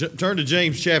Turn to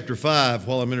James chapter 5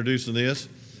 while I'm introducing this.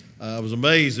 I was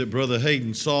amazed that Brother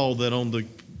Hayden saw that on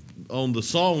the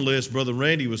song list, Brother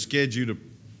Randy was scheduled to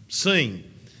sing.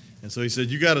 And so he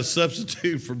said, "You got a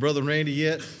substitute for Brother Randy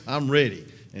yet? I'm ready."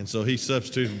 And so he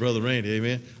substituted for Brother Randy,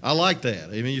 amen. I like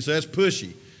that, amen. You say, that's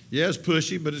pushy. Yeah, it's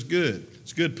pushy, but it's good.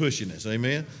 It's good pushiness,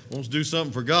 amen. Wants to do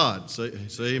something for God, say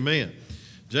amen.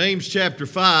 James chapter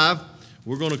 5,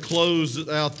 we're going to close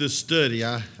out this study.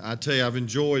 I tell you, I've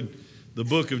enjoyed the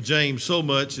book of James so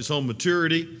much. It's on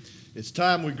maturity. It's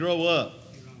time we grow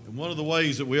up. And one of the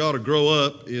ways that we ought to grow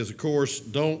up is, of course,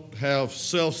 don't have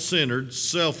self-centered,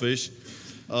 selfish,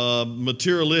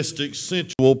 materialistic,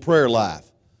 sensual prayer life.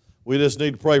 We just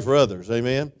need to pray for others,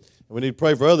 amen? And we need to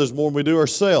pray for others more than we do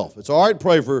ourselves. It's all right to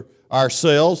pray for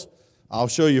ourselves. I'll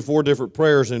show you 4 different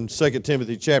prayers in 2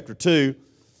 Timothy chapter 2.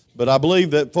 But I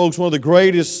believe that, folks, one of the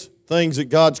greatest things that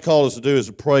God's called us to do is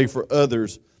to pray for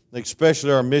others,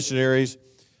 especially our missionaries.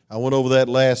 I went over that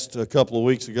last couple of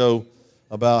weeks ago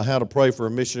about how to pray for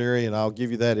a missionary, and I'll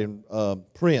give you that in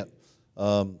print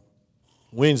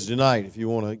Wednesday night if you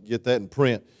want to get that in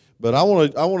print. But I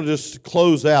want to just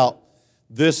close out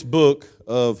this book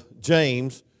of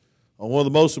James on one of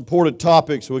the most important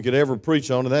topics we could ever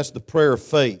preach on, and that's the prayer of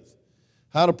faith.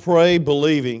 How to pray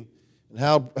believing, and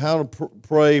how to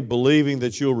pray believing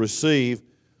that you'll receive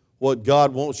what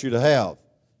God wants you to have.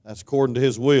 That's according to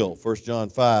His will, 1 John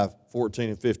 5, 14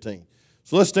 and 15.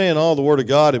 So let's stand on the Word of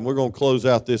God, and we're going to close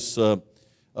out this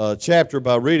chapter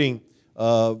by reading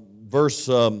verse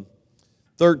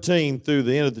 13 through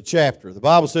the end of the chapter. The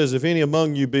Bible says, "If any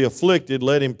among you be afflicted,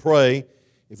 let him pray.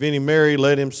 If any merry,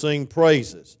 let him sing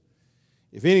praises.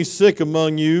 If any sick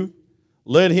among you,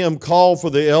 let him call for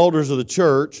the elders of the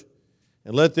church,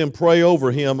 and let them pray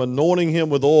over him, anointing him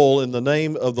with oil in the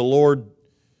name of the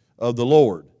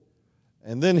Lord.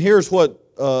 And then here's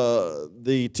what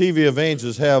the TV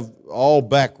evangelists have all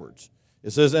backwards.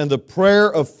 It says, "And the prayer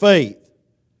of faith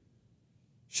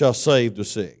shall save the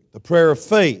sick." The prayer of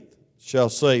faith shall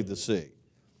save the sick.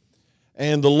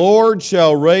 "And the Lord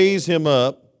shall raise him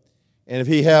up, and if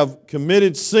he have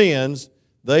committed sins,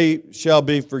 they shall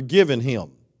be forgiven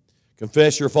him.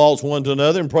 Confess your faults one to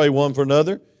another, and pray one for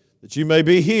another, that you may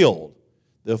be healed.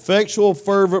 The effectual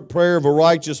fervent prayer of a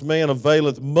righteous man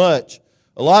availeth much."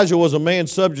 Elijah was a man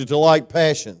subject to like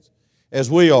passions, as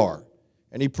we are.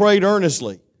 And he prayed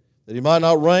earnestly, that he might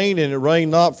not rain, and it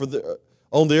rained not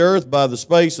on the earth by the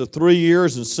space of 3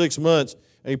 years and 6 months.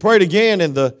 And he prayed again,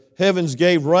 and the heavens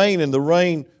gave rain, and the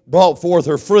rain brought forth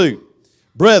her fruit.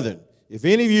 Brethren, if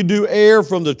any of you do err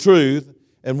from the truth,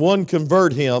 and one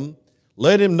convert him,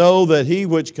 let him know that he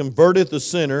which converteth the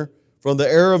sinner from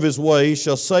the error of his ways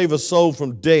shall save a soul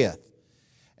from death,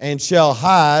 and shall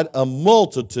hide a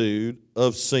multitude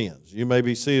of sins. You may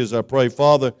be seated as I pray.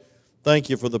 Father, thank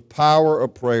you for the power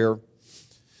of prayer.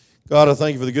 God, I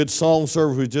thank you for the good song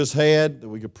service we just had, that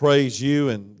we could praise you.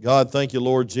 And God, thank you,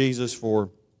 Lord Jesus, for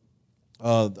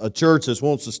a church that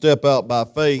wants to step out by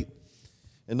faith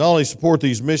and not only support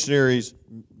these missionaries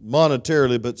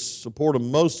monetarily, but support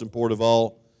them, most important of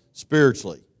all,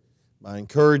 spiritually, by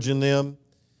encouraging them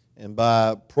and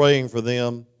by praying for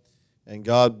them, and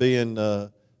God being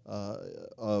a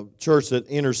church that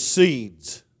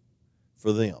intercedes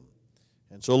for them.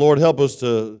 And so, Lord, help us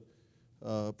to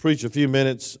preach a few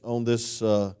minutes on this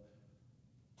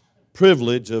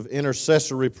privilege of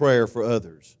intercessory prayer for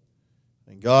others.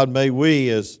 And God, may we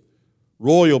as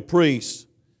royal priests,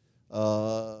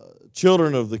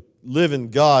 children of the living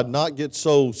God, not get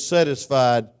so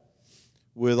satisfied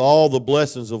with all the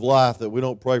blessings of life that we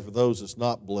don't pray for those that's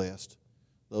not blessed,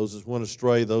 those that went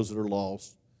astray, those that are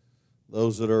lost,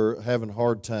 those that are having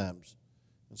hard times.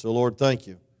 And so, Lord, thank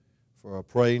you for a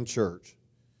praying church.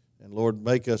 And, Lord,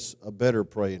 make us a better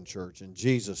praying church. In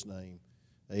Jesus' name,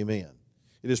 amen.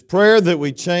 It is prayer that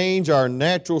we change our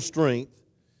natural strength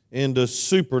into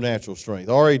supernatural strength.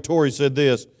 R.A. Torrey said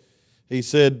this. He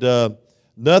said,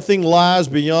 "Nothing lies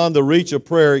beyond the reach of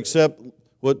prayer except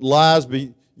what lies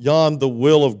beyond the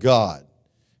will of God."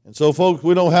 And so, folks,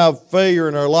 we don't have failure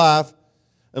in our life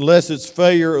unless it's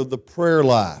failure of the prayer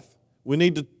life. We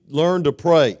need to learn to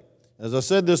pray. As I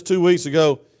said this 2 weeks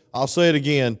ago, I'll say it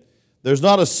again. There's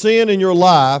not a sin in your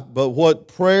life, but what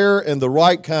prayer and the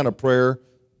right kind of prayer,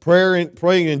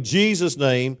 praying in Jesus'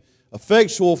 name,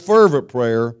 effectual, fervent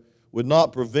prayer, would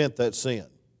not prevent that sin.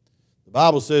 The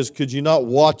Bible says, could you not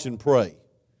watch and pray?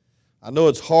 I know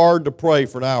it's hard to pray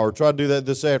for an hour. I tried to do that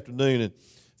this afternoon and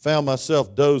found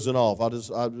myself dozing off.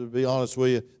 I'll be honest with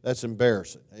you, that's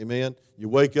embarrassing. Amen? You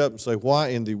wake up and say, why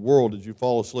in the world did you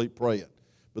fall asleep praying?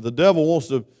 But the devil wants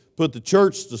to put the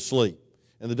church to sleep.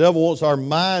 And the devil wants our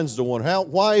minds to wonder,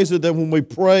 why is it that when we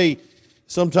pray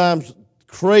sometimes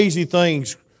crazy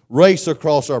things race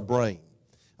across our brain.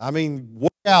 I mean, way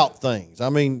out things. I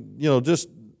mean, just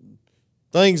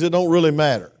things that don't really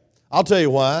matter. I'll tell you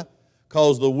why.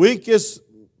 Because the weakest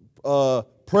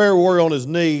prayer warrior on his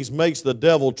knees makes the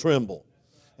devil tremble.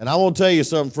 And I want to tell you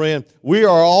something, friend. We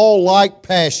are all like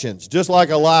passions, just like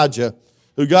Elijah,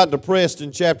 who got depressed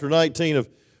in chapter 19 of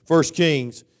 1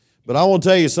 Kings. But I want to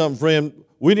tell you something, friend.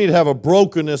 We need to have a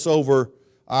brokenness over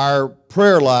our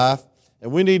prayer life,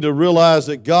 and we need to realize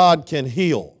that God can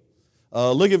heal.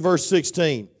 Look at verse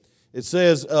 16. It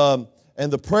says, and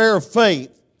the prayer of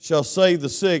faith shall save the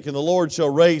sick, and the Lord shall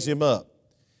raise him up.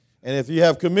 And if you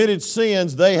have committed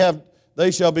sins,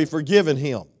 they shall be forgiven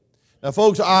him. Now,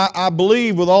 folks, I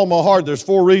believe with all my heart there's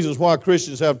 4 reasons why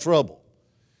Christians have trouble.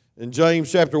 In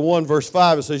James chapter 1, verse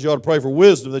 5, it says you ought to pray for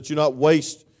wisdom that you not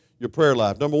waste your prayer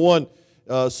life. Number 1,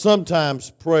 sometimes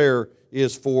prayer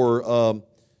is for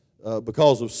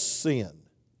because of sin.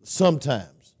 Sometimes.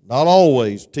 Not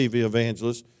always, TV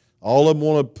evangelists. All of them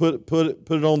want to put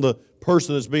it on the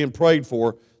person that's being prayed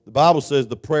for. The Bible says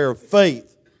the prayer of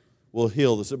faith will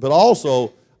heal the sick. But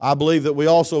also, I believe that we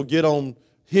also get on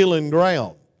healing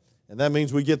ground. And that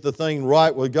means we get the thing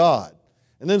right with God.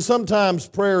 And then sometimes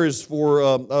prayer is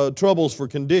for troubles for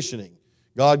conditioning.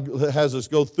 God has us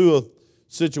go through a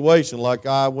situation like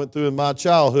I went through in my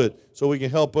childhood so we can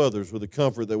help others with the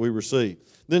comfort that we receive.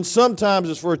 Then sometimes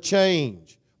it's for a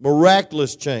change,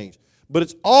 miraculous change. But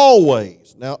it's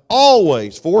always,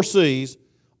 4 C's,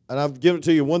 and I've given it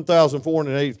to you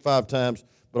 1,485 times,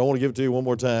 but I want to give it to you one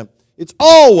more time. It's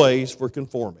always for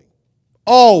conforming.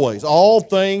 Always. All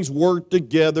things work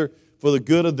together for the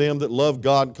good of them that love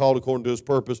God and called according to His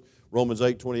purpose. Romans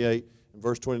 8:28 and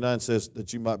verse 29 says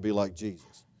that you might be like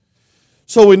Jesus.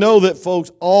 So we know that,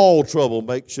 folks, all trouble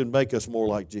should make us more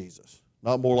like Jesus,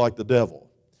 not more like the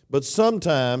devil. But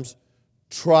sometimes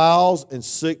trials and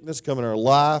sickness come in our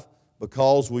life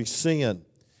because we sin.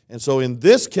 And so in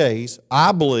this case,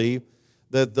 I believe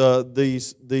that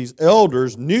these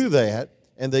elders knew that,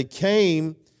 and they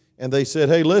came and they said,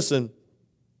 hey, listen,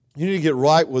 you need to get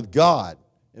right with God.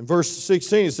 In verse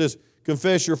 16 it says,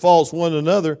 confess your faults one to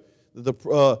another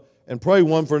and pray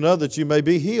one for another that you may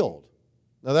be healed.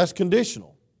 Now that's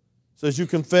conditional. It says you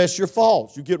confess your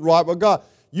faults. You get right with God.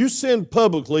 You sin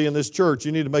publicly in this church,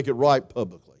 you need to make it right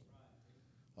publicly.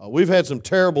 We've had some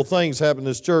terrible things happen in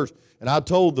this church, and I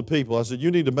told the people, I said, you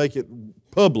need to make it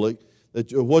public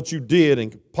that what you did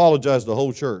and apologize to the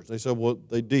whole church. They said, well,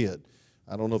 they did.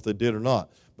 I don't know if they did or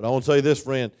not. But I want to say this,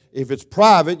 friend, if it's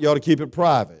private, you ought to keep it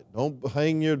private. Don't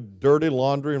hang your dirty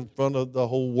laundry in front of the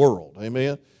whole world.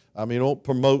 Amen? I mean, don't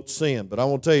promote sin. But I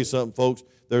want to tell you something, folks.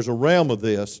 There's a realm of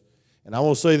this. And I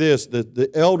want to say this, that the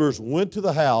elders went to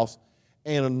the house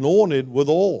and anointed with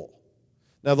oil.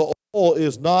 Now, the oil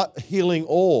is not healing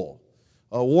oil.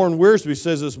 Warren Wiersbe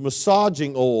says it's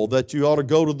massaging oil, that you ought to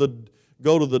go to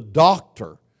the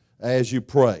doctor as you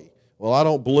pray. Well, I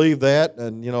don't believe that.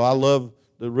 And, I love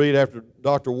to read after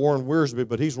Dr. Warren Wiersbe,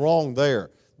 but he's wrong there.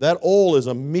 That oil is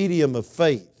a medium of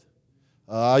faith.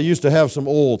 I used to have some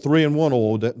oil, 3-in-1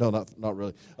 oil. No, not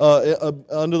really.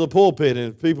 Under the pulpit,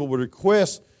 and if people would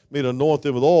request me to anoint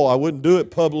them with oil, I wouldn't do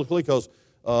it publicly because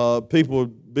people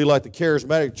would be like the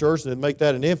charismatic church and they'd make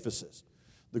that an emphasis.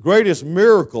 The greatest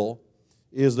miracle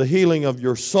is the healing of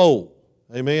your soul.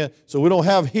 Amen? So we don't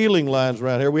have healing lines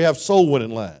around here. We have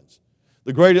soul-winning lines.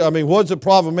 What's the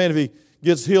problem, man, if he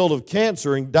gets healed of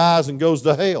cancer and dies and goes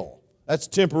to hell? That's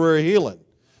temporary healing.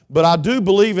 But I do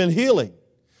believe in healing.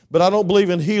 But I don't believe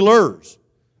in healers.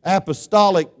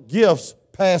 Apostolic gifts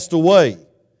passed away.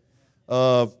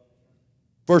 1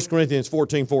 Corinthians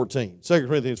 14:14. 2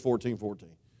 Corinthians 14:14.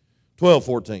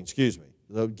 12:14, excuse me.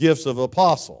 The gifts of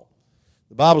apostle.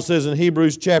 The Bible says in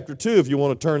Hebrews chapter 2, if you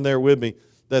want to turn there with me,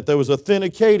 that there was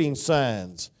authenticating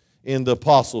signs in the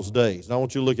apostles' days. And I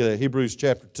want you to look at that, Hebrews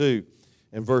chapter 2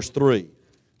 and verse 3.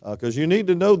 Because you need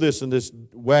to know this in this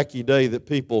wacky day that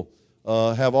people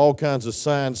have all kinds of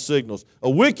signs, signals. A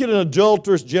wicked and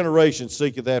adulterous generation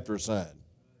seeketh after a sign.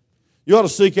 You ought to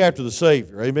seek after the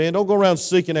Savior, amen? Don't go around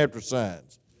seeking after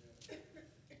signs.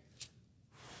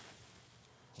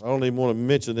 I don't even want to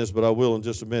mention this, but I will in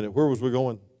just a minute. Where was we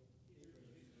going?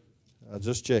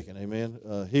 Just checking,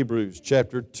 amen? Hebrews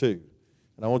chapter 2.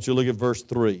 And I want you to look at verse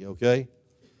 3, okay?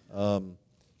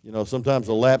 Sometimes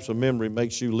a lapse of memory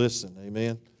makes you listen,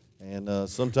 amen? And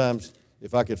sometimes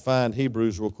if I could find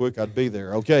Hebrews real quick, I'd be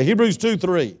there. Okay, Hebrews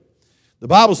 2:3. The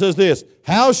Bible says this,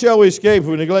 how shall we escape if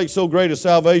we neglect so great a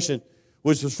salvation,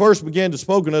 which was first began to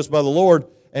spoken to us by the Lord,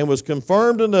 and was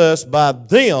confirmed in us by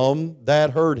them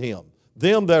that heard him.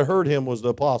 Them that heard him was the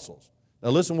apostles. Now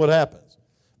listen what happens.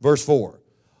 Verse 4.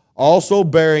 Also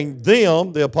bearing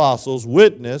them, the apostles,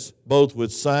 witness both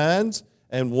with signs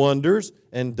and wonders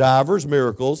and divers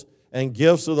miracles and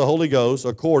gifts of the Holy Ghost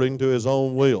according to his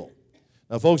own will.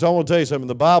 Now, folks, I want to tell you something. In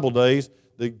the Bible days,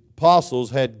 the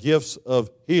apostles had gifts of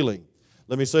healing.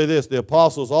 Let me say this. The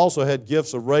apostles also had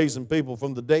gifts of raising people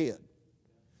from the dead.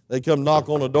 They'd come knock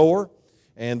on a door,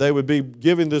 and they would be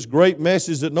giving this great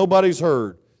message that nobody's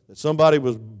heard, that somebody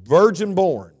was virgin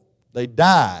born. They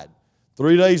died.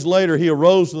 3 days later, he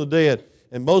arose from the dead,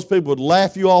 and most people would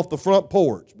laugh you off the front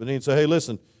porch. But he'd say, hey,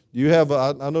 listen, you have,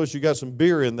 I noticed you got some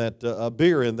beer in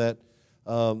that,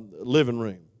 living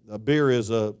room. A beer is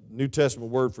a New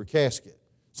Testament word for casket.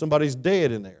 Somebody's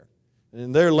dead in there.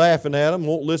 And they're laughing at them,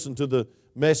 won't listen to the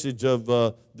message of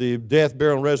the death,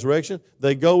 burial, and resurrection.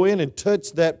 They go in and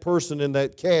touch that person in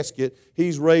that casket.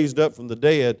 He's raised up from the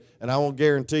dead, and I won't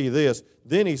guarantee you this.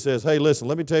 Then he says, hey, listen,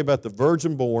 let me tell you about the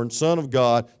virgin-born Son of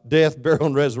God, death, burial,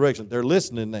 and resurrection. They're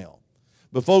listening now.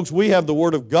 But folks, we have the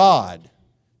Word of God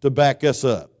to back us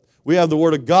up. We have the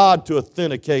Word of God to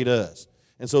authenticate us.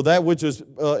 And so that which is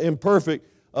imperfect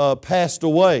passed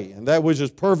away, and that which is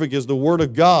perfect is the Word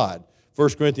of God. 1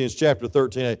 Corinthians chapter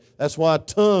 13. That's why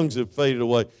tongues have faded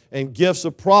away, and gifts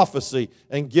of prophecy,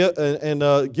 and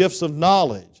gifts of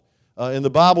knowledge. In the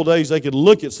Bible days, they could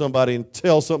look at somebody and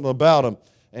tell something about them,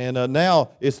 and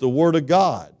now it's the Word of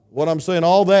God. What I'm saying,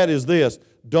 all that is this: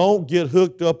 don't get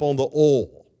hooked up on the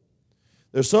oil.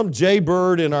 There's some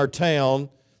jaybird in our town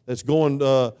that's going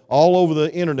all over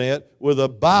the internet with a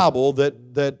Bible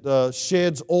that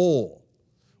sheds oil.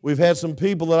 We've had some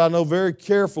people that I know very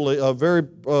carefully,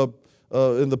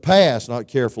 in the past, not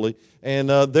carefully, and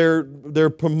they're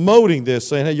promoting this,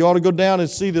 saying, hey, you ought to go down and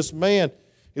see this man.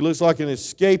 He looks like an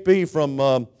escapee from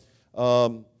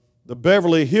the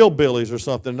Beverly Hillbillies or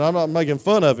something. And I'm not making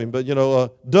fun of him, but,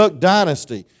 Duck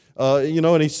Dynasty.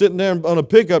 And he's sitting there on a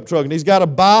pickup truck, and he's got a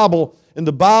Bible, and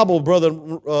the Bible,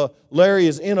 Brother Larry,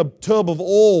 is in a tub of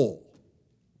oil.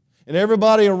 And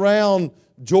everybody around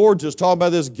Georgia's talking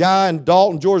about this guy in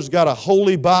Dalton, Georgia's got a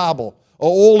holy Bible, a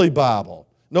oily Bible.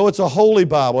 No, it's a holy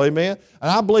Bible, amen? And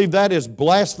I believe that is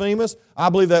blasphemous. I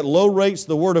believe that low rates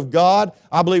the Word of God.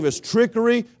 I believe it's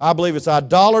trickery. I believe it's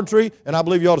idolatry, and I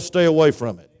believe you ought to stay away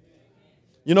from it.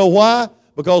 You know why?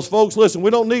 Because, folks, listen,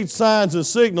 we don't need signs and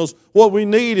signals. What we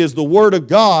need is the Word of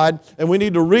God, and we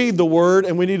need to read the Word,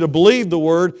 and we need to believe the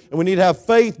Word, and we need to have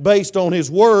faith based on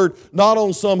His Word, not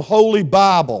on some holy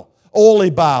Bible, oily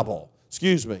Bible,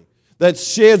 that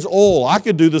sheds oil. I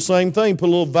could do the same thing, put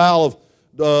a little vial of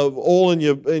oil in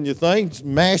your thing,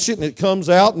 mash it, and it comes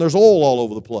out, and there's oil all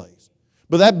over the place.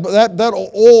 But that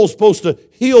oil is supposed to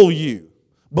heal you.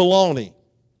 Baloney.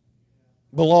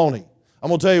 I'm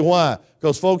going to tell you why.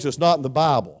 Because, folks, it's not in the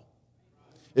Bible.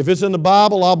 If it's in the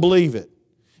Bible, I'll believe it.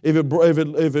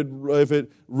 If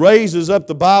it raises up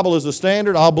the Bible as a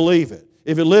standard, I'll believe it.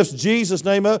 If it lifts Jesus'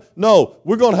 name up, no.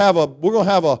 We're going to have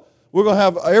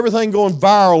everything going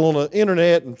viral on the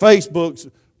internet and Facebook's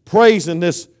praising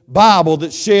this Bible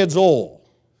that sheds oil.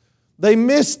 They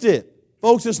missed it.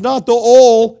 Folks, it's not the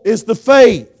oil, it's the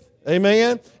faith.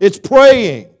 Amen? It's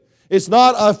praying. It's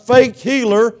not a fake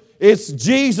healer. It's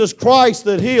Jesus Christ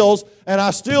that heals, and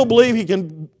I still believe He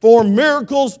can perform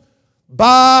miracles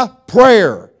by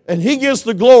prayer. And He gets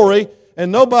the glory, and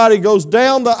nobody goes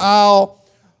down the aisle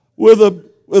with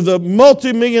a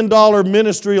multi-million-dollar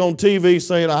ministry on TV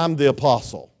saying, I'm the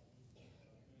apostle.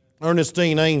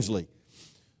 Ernestine Ainsley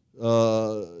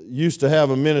used to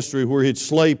have a ministry where he'd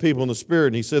slay people in the spirit,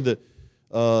 and he said that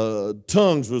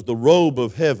tongues was the robe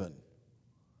of heaven.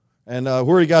 And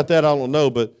where he got that, I don't know,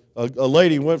 but a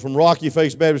lady went from Rocky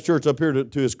Face Baptist Church up here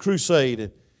to his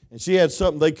crusade, and she had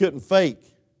something they couldn't fake.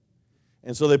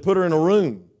 And so they put her in a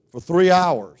room for 3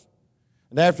 hours.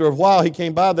 And after a while, he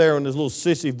came by there in his little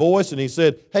sissy voice, and he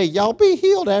said, hey, y'all be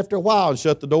healed after a while, and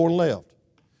shut the door and left.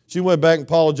 She went back and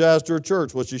apologized to her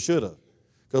church, what she should have.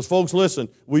 Because, folks, listen,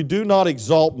 we do not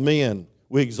exalt men.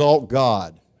 We exalt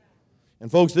God.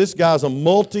 And, folks, this guy's a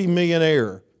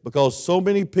multi-millionaire because so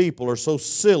many people are so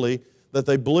silly that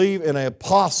they believe in an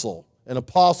apostle, and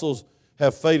apostles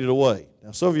have faded away.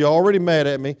 Now, some of you are already mad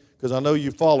at me because I know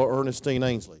you follow Ernestine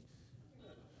Ainsley.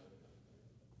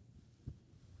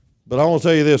 But I want to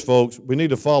tell you this, folks. We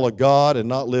need to follow God and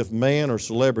not lift man or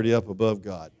celebrity up above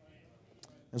God.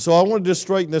 And so I want to just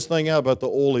straighten this thing out about the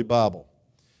oily Bible.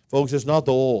 Folks, it's not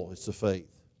the oil, it's the faith.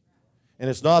 And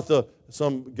it's not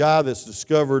some guy that's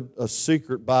discovered a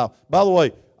secret Bible. By the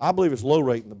way, I believe it's low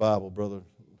rate in the Bible, Brother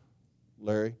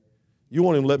Larry. You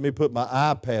won't even let me put my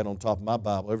iPad on top of my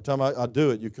Bible. Every time I do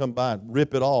it, you come by and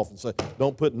rip it off and say,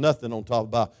 don't put nothing on top of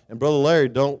the Bible. And Brother Larry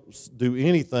don't do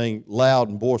anything loud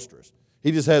and boisterous.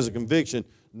 He just has a conviction,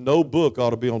 no book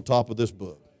ought to be on top of this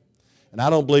book. And I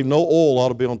don't believe no oil ought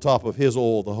to be on top of His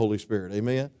oil, the Holy Spirit.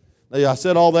 Amen? Now, I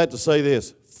said all that to say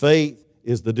this. Faith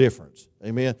is the difference.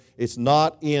 Amen? It's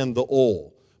not in the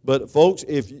oil. But, folks,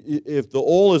 if the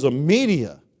oil is a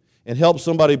media and helps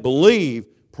somebody believe,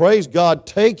 praise God,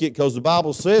 take it, because the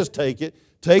Bible says take it.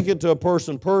 Take it to a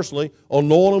person personally,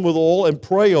 anoint them with oil, and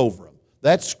pray over them.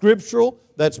 That's scriptural,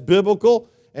 that's biblical,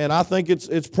 and I think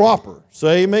it's proper.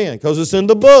 Say amen, because it's in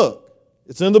the book.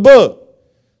 It's in the book.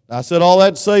 I said all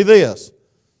that to say this.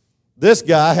 This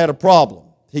guy had a problem.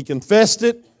 He confessed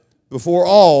it before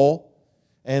all,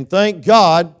 and thank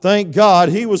God,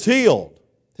 he was healed.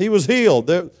 He was healed.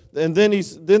 And then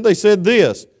they said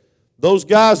this. Those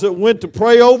guys that went to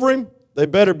pray over him, they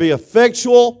better be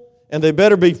effectual, and they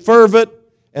better be fervent,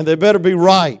 and they better be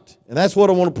right. And that's what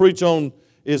I want to preach on,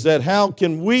 is that how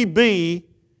can we be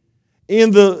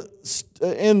in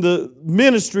the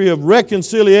ministry of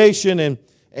reconciliation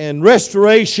and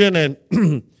restoration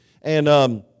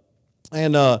and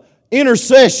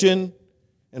intercession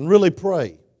and really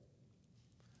pray.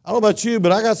 I don't know about you,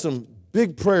 but I got some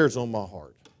big prayers on my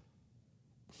heart.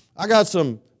 I got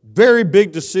some very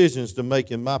big decisions to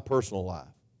make in my personal life.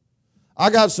 I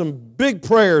got some big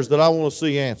prayers that I want to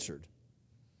see answered.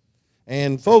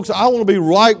 And folks, I want to be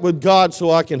right with God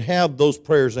so I can have those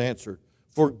prayers answered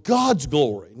for God's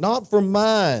glory, not for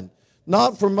mine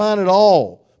at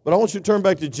all. But I want you to turn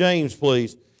back to James,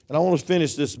 please, and I want to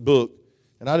finish this book.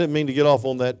 And I didn't mean to get off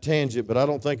on that tangent, but I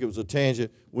don't think it was a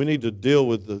tangent. We need to deal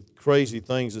with the crazy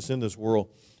things that's in this world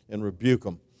and rebuke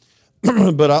them.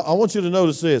 But I want you to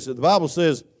notice this. The Bible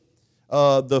says,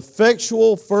 the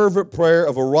effectual, fervent prayer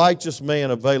of a righteous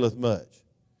man availeth much.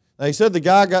 Now, he said the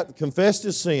guy confessed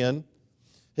his sin.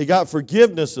 He got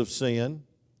forgiveness of sin.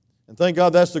 And thank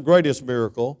God that's the greatest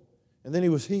miracle. And then he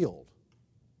was healed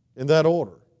in that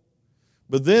order.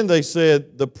 But then they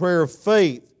said, the prayer of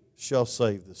faith shall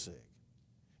save the sick.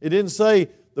 It didn't say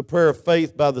the prayer of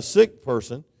faith by the sick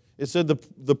person. It said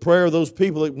the prayer of those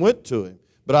people that went to him.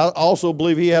 But I also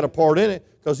believe he had a part in it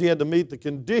because he had to meet the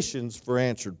conditions for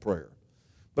answered prayer.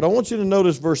 But I want you to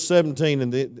notice verse 17,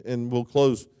 and we'll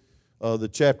close the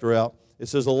chapter out. It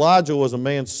says, Elijah was a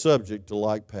man subject to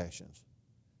like passions,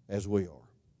 as we are.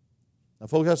 Now,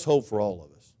 folks, that's hope for all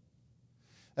of us.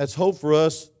 That's hope for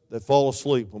us that fall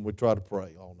asleep when we try to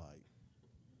pray all night.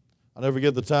 I'll never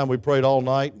forget the time we prayed all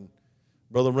night, and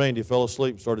Brother Randy fell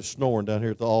asleep and started snoring down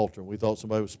here at the altar. We thought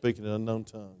somebody was speaking in unknown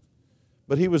tongues.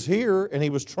 But he was here, and he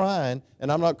was trying,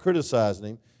 and I'm not criticizing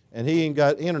him, and he ain't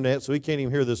got internet, so he can't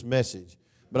even hear this message.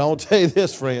 But I want to tell you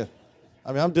this, friend.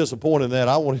 I mean, I'm disappointed in that.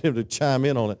 I wanted him to chime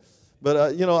in on it. But,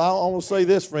 I want to say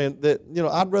this, friend, that,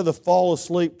 I'd rather fall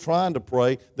asleep trying to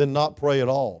pray than not pray at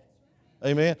all.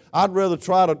 Amen? I'd rather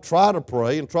try to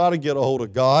pray and try to get a hold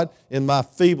of God in my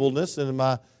feebleness and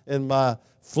in my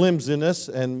flimsiness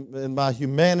and in my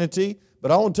humanity. But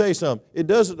I want to tell you something. It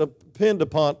doesn't depend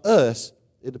upon us.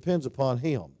 It depends upon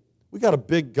Him. We got a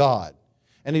big God,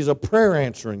 and He's a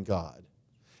prayer-answering God.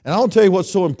 And I want to tell you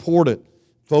what's so important,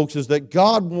 folks, is that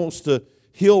God wants to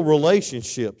heal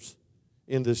relationships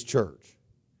in this church.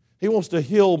 He wants to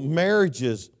heal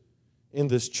marriages in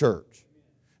this church.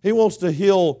 He wants to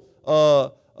heal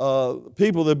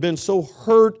people that have been so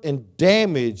hurt and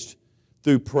damaged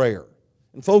through prayer.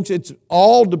 And folks, it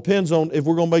all depends on if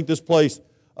we're going to make this place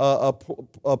a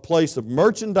place of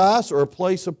merchandise or a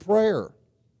place of prayer.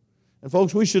 And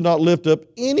folks, we should not lift up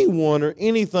anyone or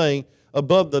anything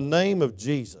above the name of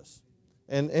Jesus.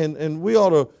 And we ought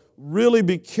to really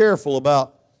be careful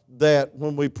about that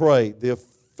when we pray. The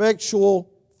effectual,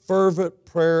 fervent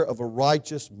prayer of a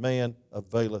righteous man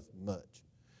availeth much.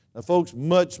 Now, folks,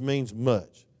 much means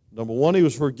much. Number one, he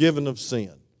was forgiven of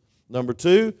sin. Number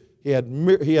two, he had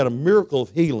a miracle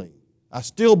of healing. I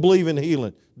still believe in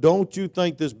healing. Don't you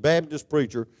think this Baptist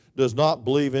preacher does not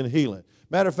believe in healing?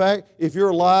 Matter of fact, if you're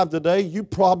alive today, you've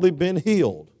probably been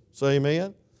healed. Say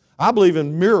amen. I believe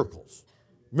in miracles.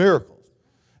 Miracles.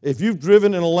 If you've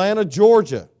driven in Atlanta,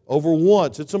 Georgia over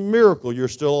once, it's a miracle you're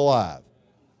still alive.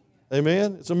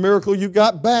 Amen. It's a miracle you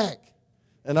got back.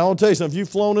 And I want to tell you something. If you've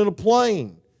flown in a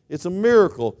plane, it's a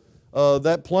miracle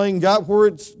that plane got where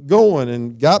it's going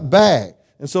and got back.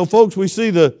 And so, folks, we see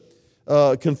the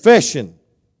confession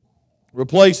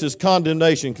replaces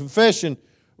condemnation. Confession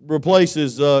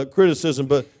replaces criticism.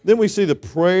 But then we see the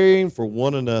praying for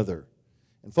one another.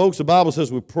 And, folks, the Bible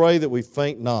says we pray that we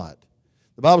faint not.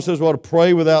 The Bible says we ought to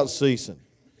pray without ceasing.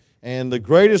 And the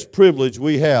greatest privilege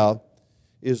we have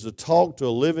is to talk to a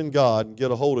living God and get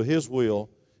a hold of His will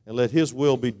and let His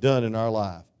will be done in our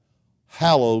life.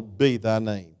 Hallowed be thy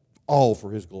name, all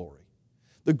for His glory.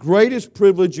 The greatest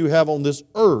privilege you have on this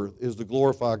earth is to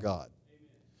glorify God.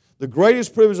 The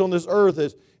greatest privilege on this earth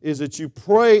is that you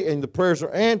pray and the prayers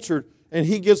are answered and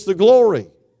He gets the glory.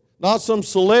 Not some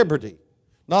celebrity,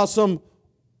 not some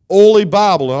oily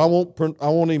Bible. And I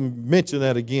won't even mention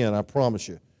that again, I promise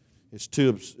you. It's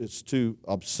too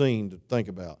obscene to think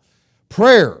about.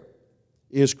 Prayer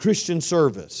is Christian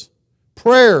service.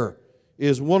 Prayer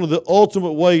is one of the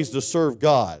ultimate ways to serve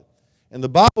God. And the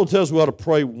Bible tells us we ought to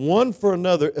pray one for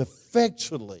another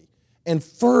effectually and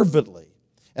fervently.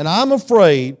 And I'm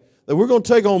afraid that we're going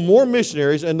to take on more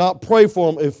missionaries and not pray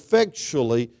for them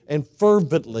effectually and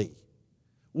fervently.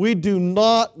 We do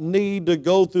not need to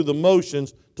go through the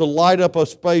motions to light up a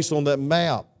space on that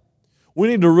map. We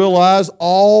need to realize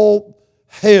all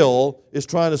hell is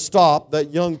trying to stop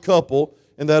that young couple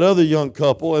and that other young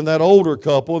couple and that older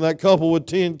couple and that couple with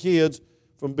 10 kids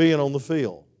from being on the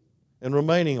field and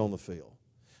remaining on the field.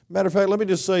 Matter of fact, let me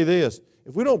just say this.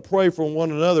 If we don't pray for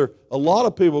one another, a lot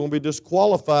of people are going to be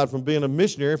disqualified from being a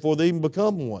missionary before they even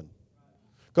become one.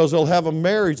 Because they'll have a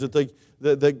marriage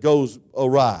that goes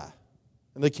awry.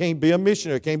 And they can't be a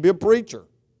missionary, can't be a preacher.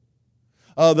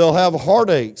 They'll have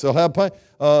heartaches. They'll have pain.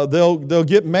 They'll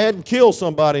get mad and kill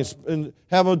somebody and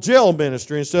have a jail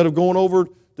ministry instead of going over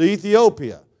to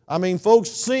Ethiopia. I mean, folks,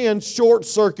 sin short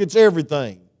circuits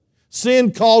everything.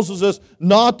 Sin causes us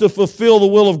not to fulfill the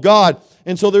will of God.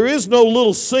 And so there is no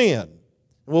little sin.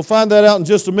 And we'll find that out in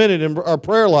just a minute in our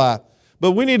prayer life.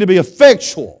 But we need to be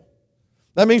effectual.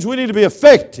 That means we need to be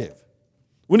effective.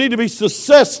 We need to be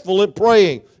successful at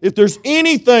praying. If there's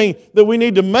anything that we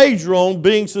need to major on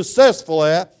being successful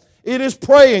at, it is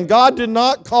praying. God did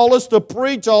not call us to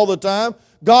preach all the time.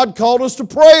 God called us to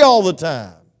pray all the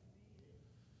time.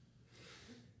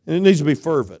 And it needs to be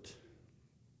fervent.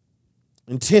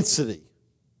 Intensity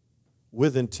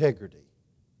with integrity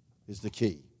is the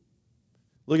key.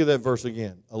 Look at that verse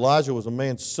again. Elijah was a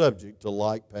man subject to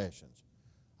like passions.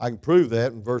 I can prove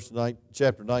that in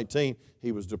chapter 19.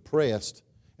 He was depressed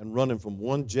and running from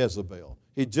one Jezebel.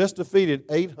 He just defeated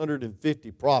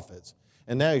 850 prophets,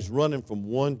 and now he's running from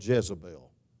one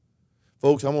Jezebel.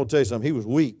 Folks, I'm going to tell you something. He was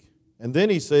weak. And then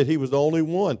he said he was the only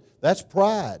one. That's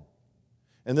pride.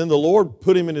 And then the Lord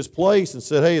put him in his place and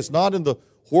said, hey, it's not in the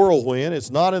whirlwind.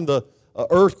 It's not in the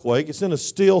earthquake. It's in a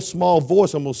still, small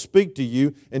voice. I'm going to speak to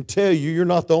you and tell you you're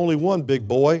not the only one, big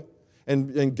boy.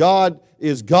 And God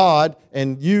is God,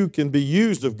 and you can be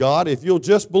used of God if you'll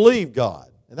just believe God.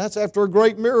 And that's after a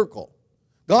great miracle.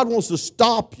 God wants to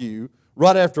stop you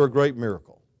right after a great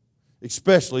miracle,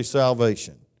 especially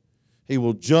salvation. He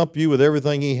will jump you with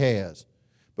everything He has.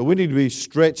 But we need to be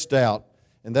stretched out,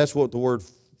 and that's what the word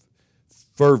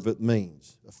fervent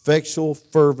means. Effectual,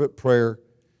 fervent prayer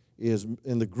is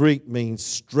in the Greek means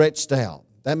stretched out.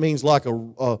 That means like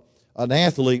an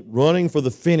athlete running for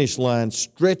the finish line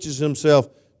stretches himself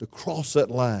to cross that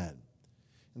line.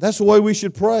 And that's the way we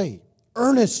should pray,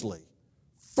 earnestly,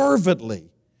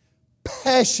 fervently,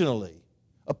 passionately.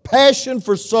 A passion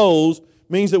for souls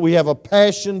means that we have a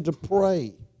passion to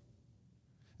pray.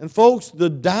 And folks, the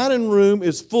dining room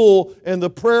is full and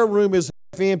the prayer room is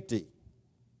half empty.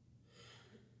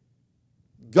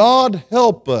 God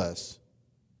help us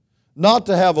not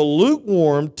to have a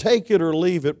lukewarm, take it or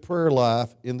leave it prayer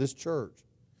life in this church.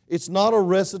 It's not a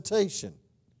recitation.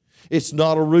 It's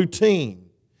not a routine.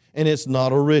 And it's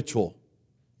not a ritual.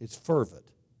 It's fervent.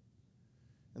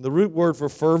 And the root word for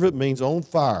fervent means on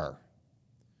fire.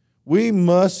 We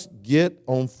must get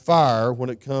on fire when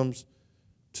it comes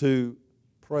to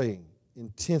praying.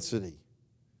 Intensity.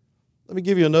 Let me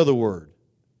give you another word.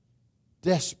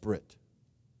 Desperate.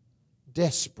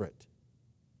 Desperate.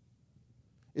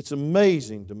 It's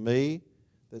amazing to me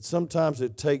that sometimes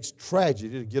it takes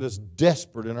tragedy to get us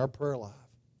desperate in our prayer life.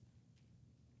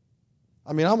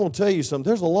 I mean, I'm going to tell you something.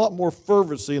 There's a lot more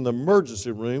fervency in the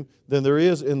emergency room than there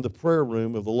is in the prayer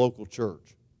room of the local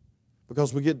church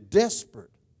because we get desperate.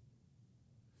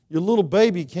 Your little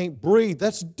baby can't breathe.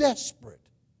 That's desperate.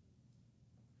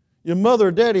 Your mother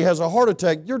or daddy has a heart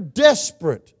attack. You're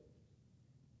desperate.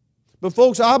 But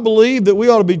folks, I believe that we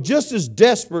ought to be just as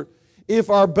desperate if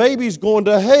our baby's going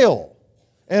to hell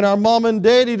and our mom and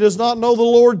daddy does not know the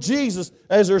Lord Jesus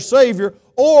as their Savior,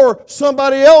 or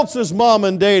somebody else's mom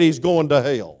and daddy's going to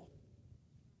hell.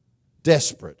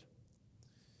 Desperate.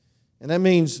 And that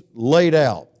means laid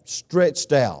out,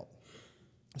 stretched out.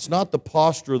 It's not the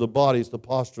posture of the body, it's the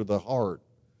posture of the heart,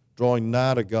 drawing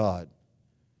nigh to God.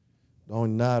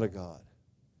 Drawing nigh to God.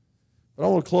 But I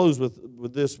want to close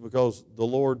with this because the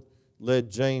Lord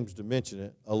led James to mention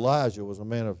it. Elijah was a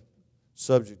man of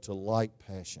subject to like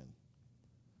passion.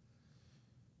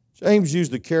 James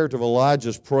used the character of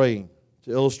Elijah's praying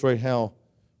to illustrate how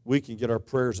we can get our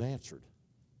prayers answered.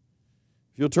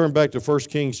 If you'll turn back to 1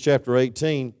 Kings chapter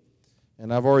 18,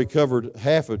 And I've already covered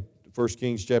half of 1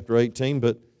 Kings chapter 18,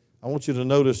 but I want you to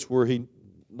notice where he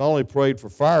not only prayed for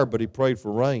fire, but he prayed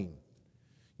for rain.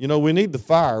 You know, we need the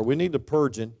fire, we need the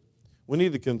purging, we need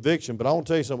the conviction, but I want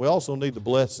to tell you something, we also need the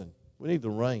blessing. We need the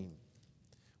rain.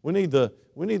 We need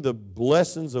the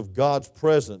blessings of God's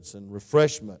presence and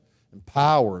refreshment and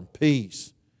power and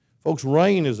peace. Folks,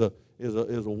 rain is a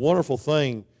wonderful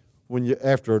thing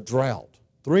after a drought.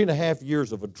 3.5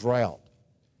 years of a drought.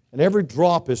 And every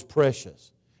drop is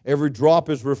precious. Every drop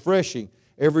is refreshing.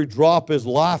 Every drop is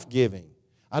life-giving.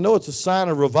 I know it's a sign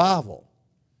of revival.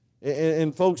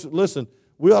 And folks, listen,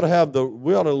 we ought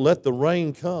to let the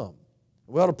rain come.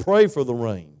 We ought to pray for the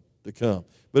rain to come.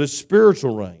 But it's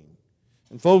spiritual rain.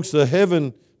 And folks, the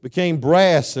heaven became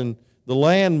brass, and the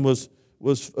land was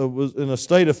in a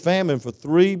state of famine for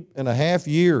 3.5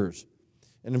 years.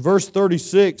 And in verse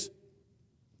 36,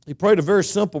 he prayed a very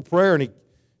simple prayer, and it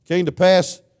came to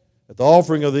pass at the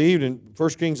offering of the evening, 1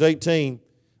 Kings 18,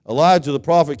 Elijah the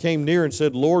prophet came near and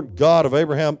said, Lord God of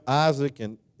Abraham, Isaac,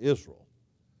 and Israel.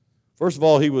 First of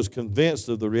all, he was convinced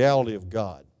of the reality of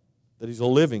God, that he's a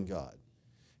living God.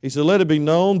 He said, let it be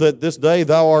known that this day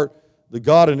thou art the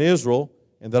God in Israel,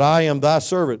 and that I am thy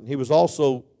servant. And he was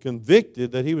also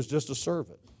convicted that he was just a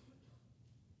servant.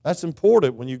 That's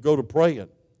important when you go to praying.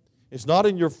 It's not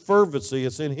in your fervency,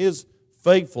 it's in his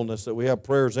faithfulness that we have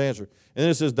prayers answered. And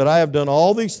it says that I have done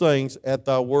all these things at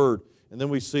thy word. And then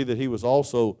we see that he was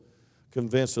also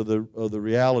convinced of the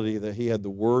reality that he had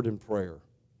the word in prayer.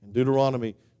 And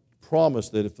Deuteronomy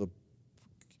promised that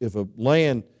if a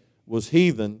land was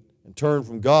heathen and turned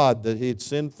from God, that he'd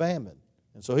send famine.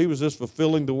 And so he was just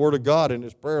fulfilling the word of God in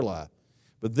his prayer life.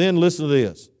 But then listen to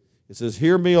this. It says,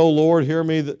 hear me, O Lord, hear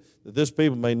me, that this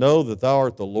people may know that thou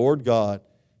art the Lord God,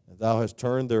 and thou hast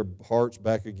turned their hearts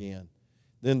back again.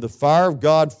 Then the fire of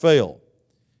God fell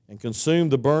and consumed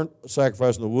the burnt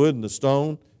sacrifice and the wood and the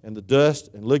stone and the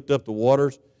dust and licked up the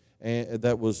waters and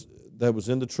that was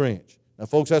in the trench. Now,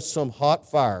 folks, that's some hot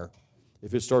fire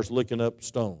if it starts licking up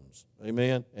stones,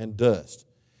 amen, and dust.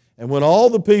 And when all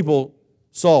the people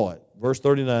saw it, verse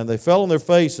 39, they fell on their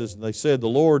faces and they said, the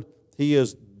Lord, He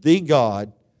is the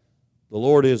God. The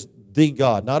Lord is the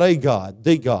God, not a God,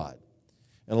 the God.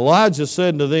 And Elijah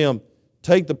said unto them,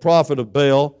 take the prophet of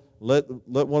Baal, let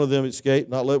one of them escape,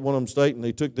 not let one of them stay. And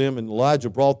they took them, and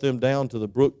Elijah brought them down to the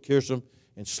brook Kishon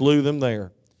and slew them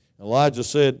there. And Elijah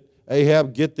said,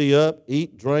 Ahab, get thee up,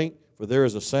 eat, drink, for there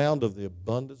is a sound of the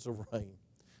abundance of rain.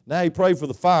 Now he prayed for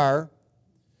the fire.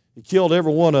 He killed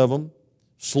every one of them,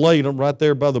 slayed them right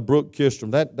there by the brook Kishon.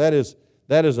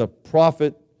 That is a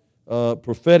prophetic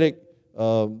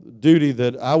duty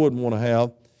that I wouldn't want to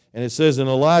have. And it says, and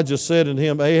Elijah said unto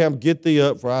him, Ahab, get thee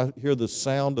up, for I hear the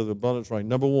sound of abundance rain.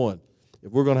 Number one,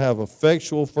 if we're going to have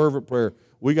effectual, fervent prayer,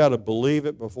 we got to believe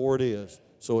it before it is,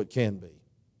 so it can be.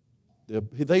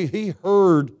 He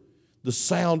heard the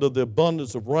sound of the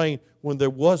abundance of rain when there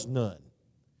was none.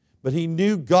 But he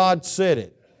knew God said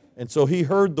it. And so he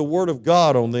heard the word of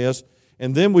God on this.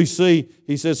 And then we see,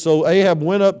 he says, so Ahab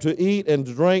went up to eat and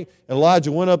to drink. And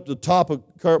Elijah went up to the top of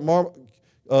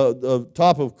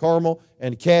Carmel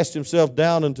and cast himself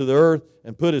down into the earth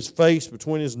and put his face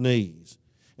between his knees.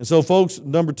 And so, folks,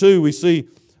 number two, we see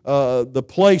the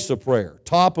place of prayer,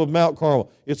 top of Mount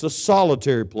Carmel. It's a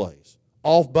solitary place,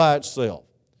 off by itself.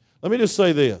 Let me just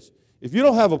say this. If you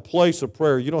don't have a place of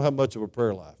prayer, you don't have much of a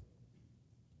prayer life.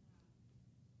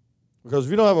 Because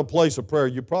if you don't have a place of prayer,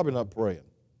 you're probably not praying.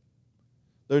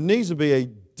 There needs to be a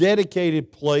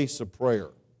dedicated place of prayer.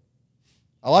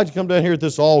 I like to come down here at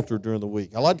this altar during the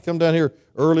week. I like to come down here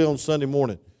early on Sunday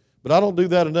morning. But I don't do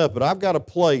that enough. But I've got a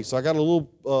place. I got a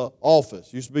little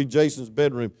office. Used to be Jason's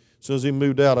bedroom. As soon as he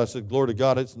moved out, I said, glory to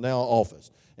God, it's now an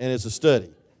office. And it's a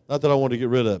study. Not that I want to get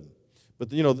rid of him. But,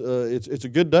 it's a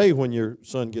good day when your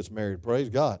son gets married. Praise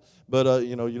God. But,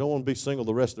 you don't want to be single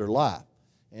the rest of their life.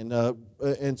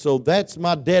 And so that's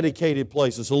my dedicated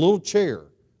place. It's a little chair.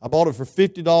 I bought it for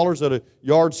 $50 at a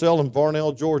yard sale in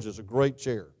Varnell, Georgia. It's a great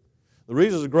chair. The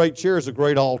reason it's a great chair is a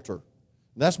great altar.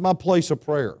 And that's my place of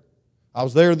prayer. I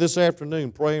was there this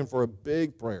afternoon praying for a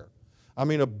big prayer. I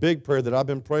mean a big prayer that I've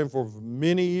been praying for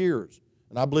many years.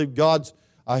 And I believe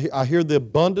I hear the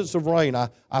abundance of rain.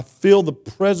 I feel the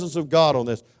presence of God on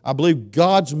this. I believe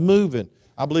God's moving.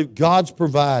 I believe God's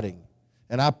providing.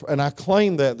 And I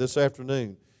claim that this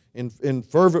afternoon in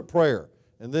fervent prayer.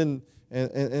 And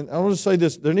I want to say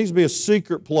this, there needs to be a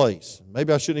secret place.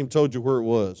 Maybe I shouldn't even told you where it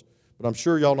was. But I'm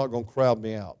sure y'all not going to crowd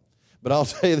me out. But I'll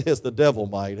tell you this, the devil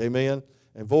might, amen?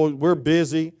 And boy, we're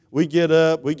busy. We get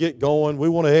up, we get going, we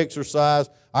want to exercise.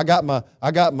 I got my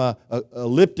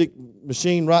elliptic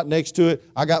machine right next to it.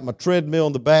 I got my treadmill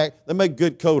in the back. They make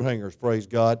good coat hangers, praise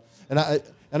God. And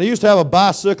I used to have a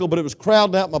bicycle, but it was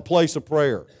crowding out my place of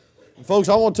prayer. And folks,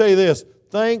 I want to tell you this.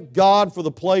 Thank God for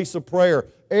the place of prayer.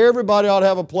 Everybody ought to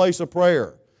have a place of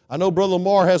prayer. I know Brother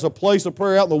Lamar has a place of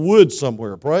prayer out in the woods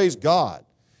somewhere. Praise God.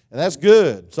 And that's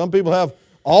good. Some people have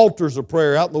altars of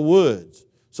prayer out in the woods.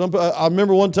 I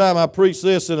remember one time I preached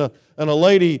this, and a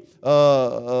lady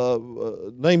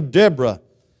named Deborah.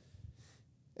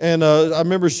 And I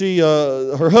remember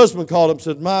her husband called up and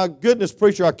said, "My goodness,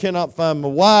 preacher, I cannot find my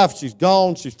wife. She's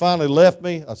gone. She's finally left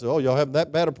me." I said, "Oh, y'all having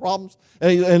that bad of problems?"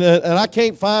 And I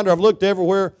can't find her. I've looked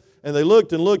everywhere. And they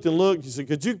looked and looked and looked. He said,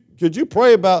 "Could you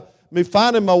pray about me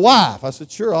finding my wife?" I said,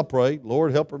 "Sure, I'll pray.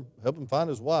 Lord, help him find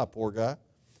his wife, poor guy.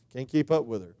 Can't keep up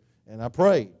with her." And I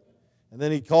prayed. And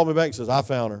then he called me back and says, "I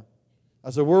found her." I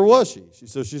said, "Where was she?" She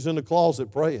said, "She's in the closet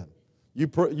praying." You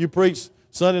preach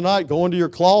Sunday night, go into your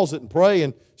closet and pray.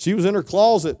 And she was in her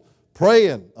closet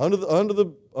praying under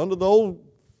the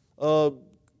old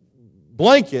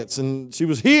blankets, and she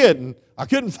was hid, and I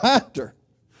couldn't find her.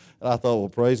 And I thought, well,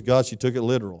 praise God, she took it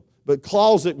literal. But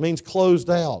closet means closed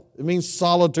out. It means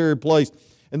solitary place.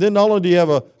 And then not only do you have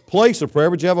a place of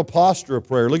prayer, but you have a posture of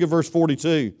prayer. Look at verse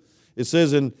 42. It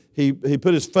says, and he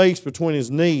put his face between his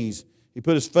knees. He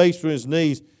put his face between his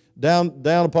knees down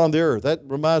upon the earth. That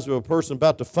reminds me of a person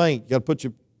about to faint. You got to put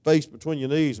your face between your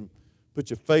knees and put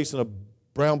your face in a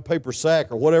brown paper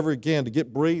sack or whatever again to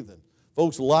get breathing.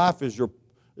 Folks, life is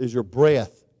your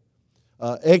breath.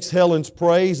 Exhaling's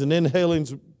praise and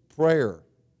inhaling's prayer.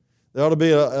 There ought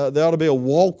to be a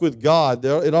walk with God.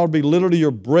 It ought to be literally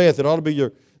your breath. It ought to be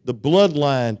the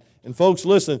bloodline. And folks,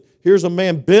 listen, here's a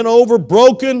man bent over,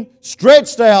 broken,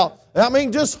 stretched out. I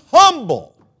mean, just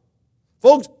humble.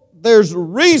 Folks, there's a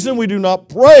reason we do not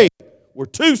pray. We're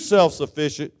too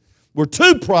self-sufficient. We're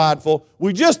too prideful.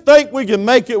 We just think we can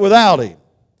make it without Him.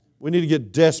 We need to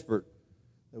get desperate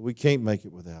that we can't make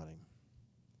it without Him.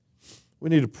 We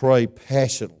need to pray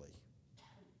passionately,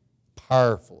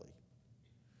 powerfully.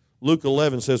 Luke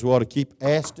 11 says we ought to keep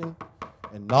asking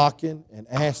and knocking and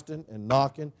asking and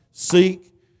knocking.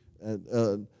 Seek,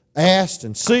 ask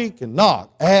and seek and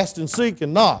knock. Ask and seek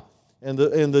and knock. And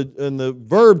the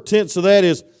verb tense of that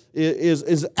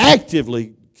is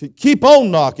actively keep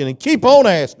on knocking and keep on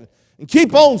asking and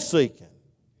keep on seeking.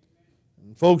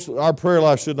 And folks, our prayer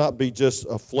life should not be just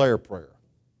a flare prayer.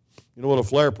 You know what a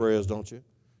flare prayer is, don't you?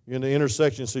 You're in the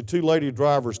intersection, you see two lady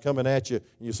drivers coming at you,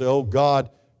 and you say, "Oh, God,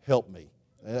 help me."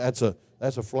 That's a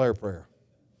flare prayer.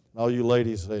 And all you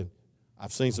ladies say,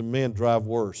 "I've seen some men drive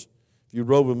worse." If you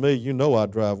rode with me, you know I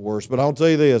drive worse. But I'll tell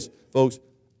you this, folks,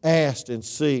 ask and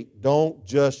seek. Don't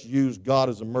just use God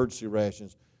as emergency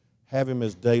rations. Have Him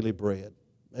as daily bread.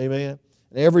 Amen?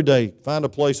 And every day, find a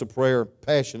place of prayer,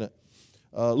 passionate.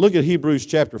 Look at Hebrews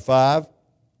chapter 5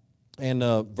 and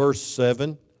verse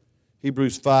 7.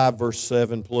 Hebrews 5, verse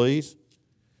 7, please.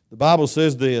 The Bible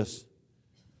says this,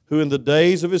 "Who in the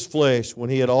days of his flesh,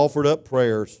 when he had offered up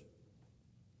prayers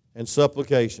and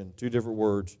supplication," two different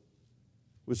words,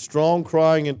 "with strong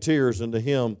crying and tears unto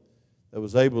him that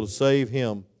was able to save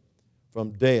him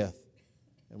from death,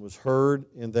 and was heard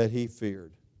in that he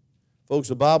feared." Folks,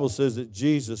 the Bible says that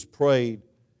Jesus prayed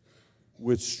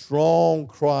with strong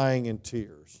crying and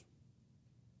tears.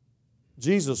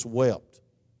 Jesus wept.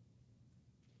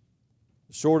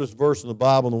 The shortest verse in the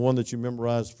Bible, and the one that you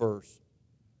memorized first.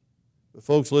 But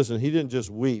folks, listen, he didn't just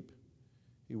weep.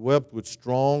 He wept with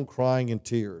strong crying and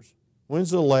tears. When's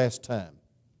the last time?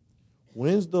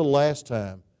 When's the last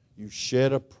time you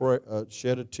shed a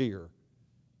tear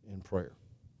in prayer?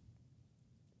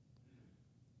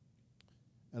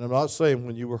 And I'm not saying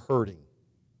when you were hurting,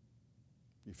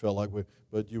 you felt like,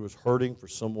 but you was hurting for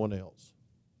someone else.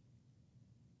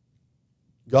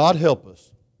 God help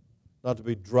us not to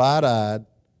be dried-eyed,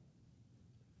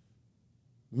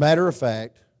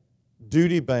 matter-of-fact,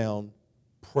 duty-bound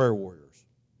prayer warriors.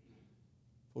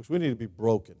 Folks, we need to be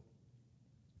broken.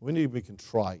 We need to be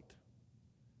contrite.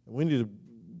 And we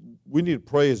need to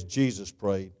pray as Jesus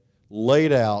prayed,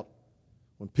 laid out.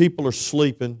 When people are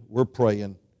sleeping, we're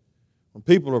praying. When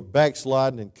people are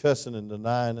backsliding and cussing and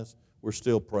denying us, we're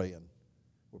still praying.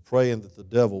 We're praying that the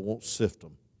devil won't sift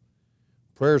them.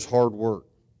 Prayer's hard work.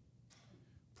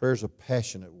 Prayer's a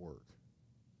passionate work.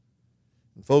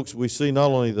 And folks, we see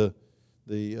not only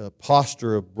the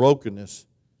posture of brokenness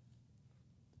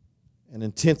and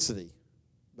intensity,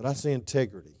 but I see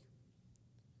integrity.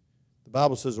 The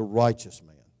Bible says a righteous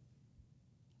man.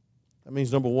 That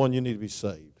means, number one, you need to be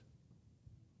saved.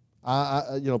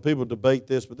 People debate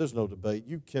this, but there's no debate.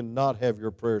 You cannot have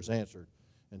your prayers answered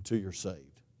until you're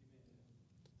saved.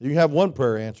 You can have one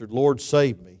prayer answered, "Lord,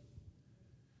 save me."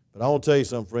 But I want to tell you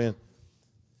something, friend.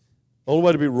 The only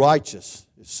way to be righteous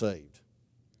is saved.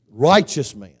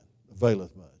 righteous man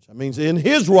availeth much. That means in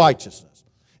His righteousness.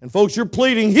 And folks, you're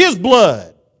pleading His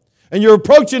blood. And you're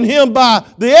approaching Him by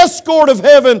the escort of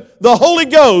heaven, the Holy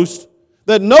Ghost,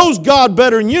 that knows God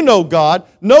better than you know God,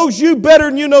 knows you better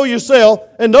than you know yourself,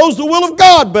 and knows the will of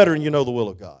God better than you know the will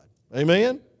of God.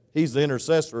 Amen? He's the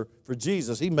intercessor for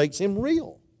Jesus. He makes Him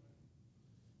real.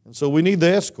 And so we need the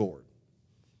escort.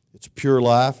 It's a pure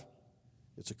life.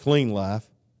 It's a clean life.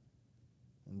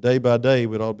 And day by day,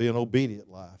 it ought to be an obedient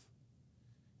life.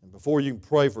 And before you can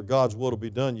pray for God's will to be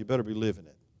done, you better be living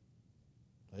it.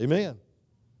 Amen?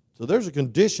 So there's a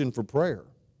condition for prayer.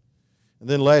 And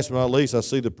then last but not least, I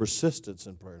see the persistence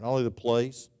in prayer. Not only the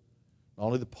place, not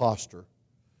only the posture,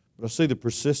 but I see the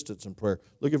persistence in prayer.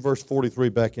 Look at verse 43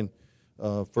 back in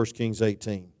 1 Kings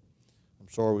 18. I'm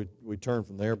sorry we turned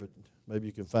from there, but maybe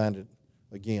you can find it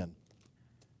again.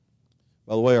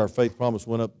 By the way, our faith promise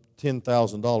went up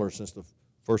 $10,000 since the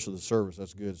first of the service.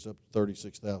 That's good. It's up to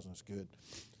 $36,000. That's good.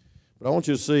 But I want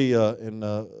you to see in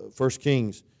 1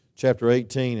 Kings chapter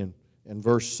 18 and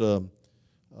verse, and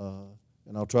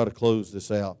I'll try to close this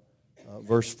out,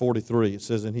 verse 43. It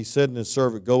says, "And he said to his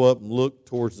servant, Go up and look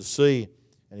towards the sea.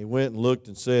 And he went and looked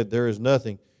and said, There is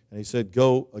nothing. And he said,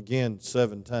 Go again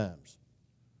 7 times.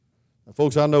 Now,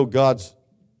 folks, I know God's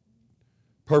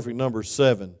perfect number is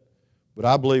 7, but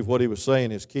I believe what he was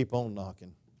saying is keep on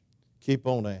knocking, keep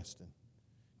on asking,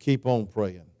 keep on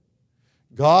praying.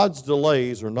 God's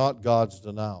delays are not God's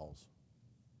denials.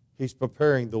 He's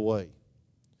preparing the way.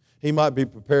 He might be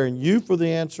preparing you for the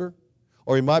answer,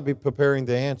 or He might be preparing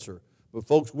the answer. But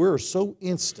folks, we're so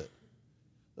instant.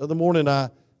 The other morning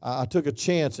I took a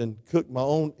chance and cooked my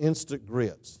own instant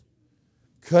grits.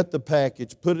 Cut the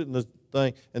package, put it in the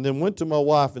thing, and then went to my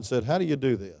wife and said, How do you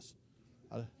do this?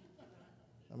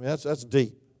 I mean, that's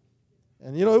deep.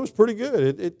 And you know, it was pretty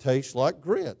good. It tastes like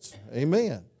grits.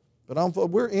 Amen. But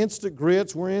we're instant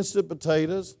grits. We're instant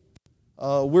potatoes.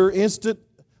 We're instant.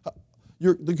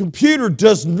 The computer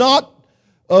does not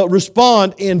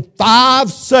respond in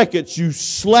 5 seconds. You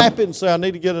slap it and say, I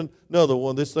need to get another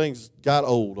one. This thing's got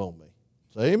old on me.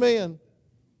 Say amen.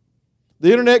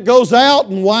 The internet goes out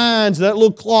and whines. That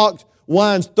little clock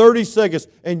whines 30 seconds.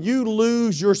 And you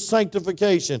lose your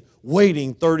sanctification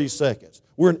waiting 30 seconds.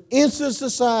 We're an instant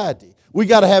society. We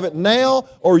got to have it now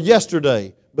or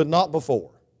yesterday, but not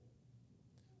before.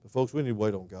 But folks, we need to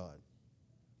wait on God.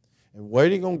 And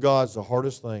waiting on God is the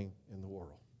hardest thing in the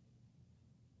world.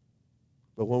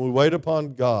 But when we wait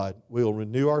upon God, we'll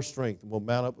renew our strength and we'll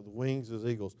mount up with wings as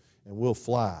eagles and we'll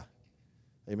fly.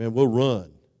 Amen. We'll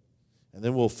run and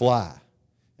then we'll fly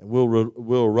and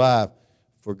we'll arrive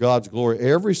for God's glory.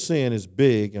 Every sin is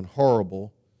big and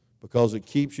horrible because it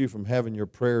keeps you from having your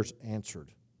prayers answered.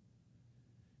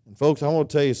 And folks, I want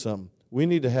to tell you something. We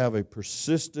need to have a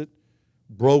persistent,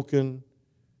 broken,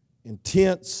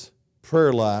 intense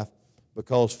prayer life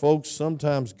because, folks,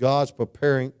 sometimes God's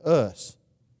preparing us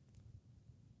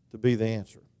to be the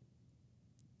answer.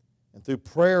 And through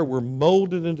prayer, we're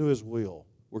molded into His will.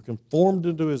 We're conformed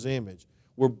into His image.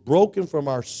 We're broken from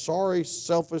our sorry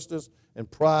selfishness and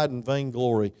pride and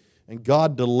vainglory. And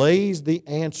God delays the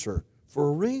answer for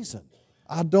a reason.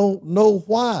 I don't know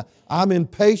why. I'm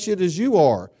impatient as you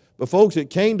are. But folks, it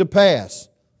came to pass.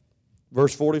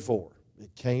 Verse 44.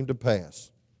 It came to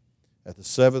pass at the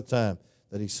 7th time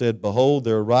that he said, Behold,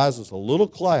 there arises a little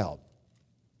cloud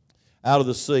out of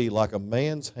the sea like a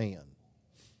man's hand.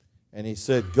 And he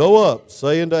said, Go up,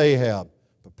 say unto Ahab,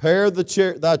 Prepare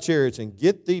thy chariots and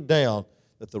get thee down,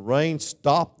 that the rain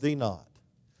stop thee not.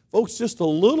 Folks, just a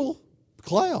little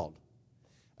cloud.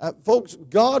 Folks,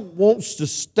 God wants to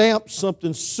stamp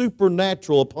something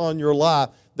supernatural upon your life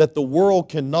that the world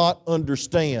cannot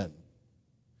understand.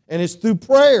 And it's through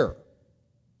prayer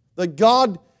that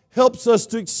God helps us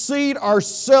to exceed our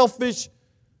selfish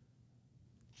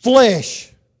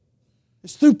flesh.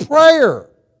 It's through prayer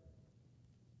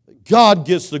that God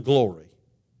gets the glory.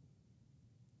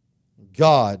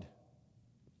 God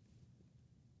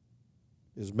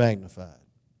is magnified.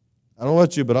 I don't know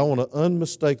about you, but I want an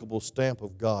unmistakable stamp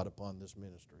of God upon this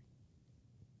ministry.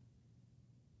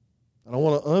 And I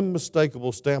want an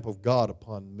unmistakable stamp of God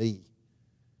upon me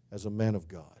as a man of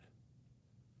God.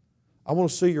 I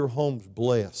want to see your homes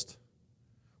blessed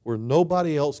where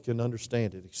nobody else can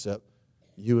understand it except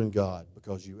you and God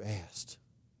because you asked.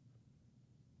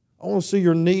 I want to see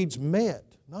your needs met,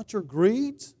 not your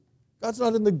greeds. God's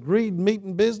not in the greed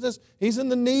meeting business. He's in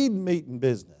the need meeting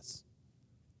business.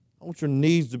 I want your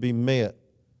needs to be met.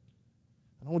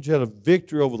 And I want you to have a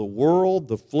victory over the world,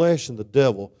 the flesh, and the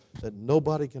devil that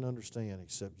nobody can understand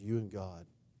except you and God.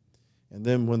 And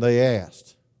then when they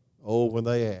asked,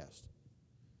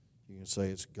 you can say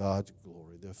it's God's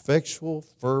glory. The effectual,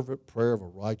 fervent prayer of a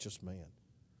righteous man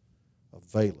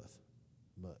availeth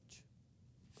much.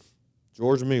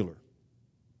 George Mueller,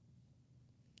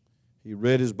 he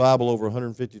read his Bible over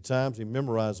 150 times. He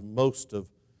memorized most of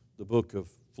the book of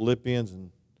Philippians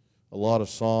and a lot of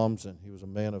Psalms, and he was a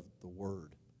man of the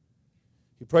Word.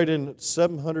 He prayed in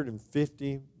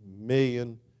 750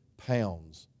 million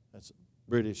pounds, that's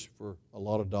British for a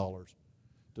lot of dollars,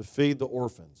 to feed the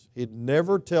orphans. He'd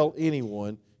never tell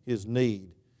anyone his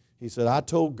need. He said, I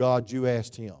told God you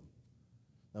asked him.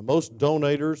 Now, most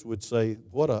donators would say,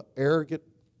 what an arrogant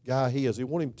guy he is. He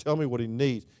won't even tell me what he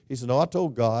needs. He said, no, I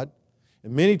told God.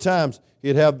 And many times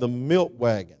he'd have the milk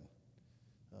wagon.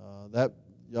 None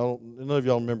of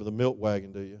y'all remember the milk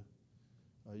wagon, do you?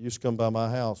 It used to come by my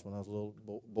house when I was a little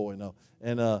boy. No,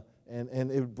 and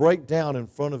it would break down in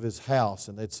front of his house,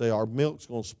 and they'd say, our milk's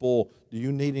going to spoil. Do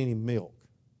you need any milk?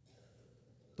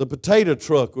 The potato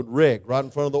truck would wreck right in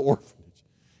front of the orphanage.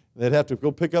 They'd have to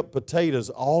go pick up potatoes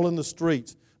all in the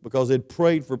streets because they'd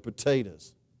prayed for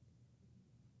potatoes.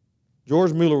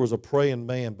 George Mueller was a praying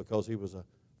man because he was a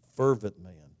fervent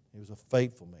man. He was a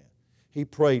faithful man. He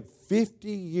prayed 50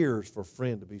 years for a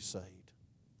friend to be saved.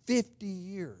 50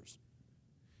 years.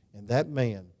 And that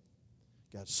man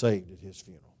got saved at his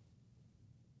funeral.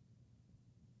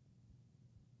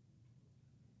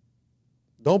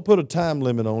 Don't put a time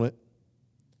limit on it.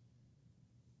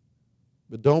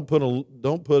 But don't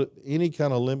put any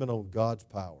kind of limit on God's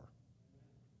power.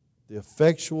 The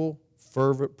effectual,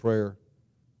 fervent prayer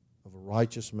of a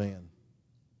righteous man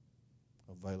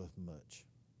availeth much.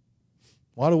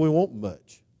 Why do we want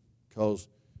much? Because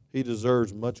he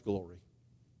deserves much glory.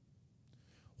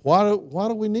 Why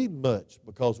do we need much?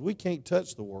 Because we can't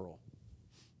touch the world.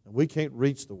 And we can't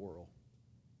reach the world.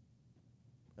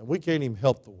 And we can't even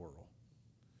help the world.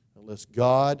 Unless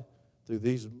God, through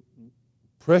these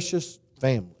precious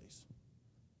families,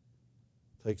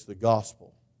 takes the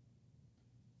gospel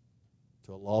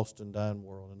to a lost and dying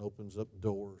world and opens up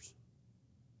doors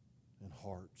and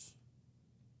hearts.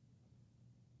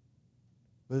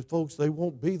 But folks, they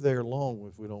won't be there long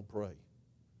if we don't pray.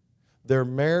 Their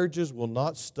marriages will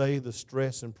not stay the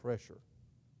stress and pressure.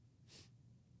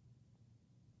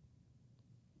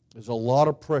 There's a lot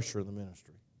of pressure in the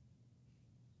ministry.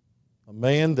 A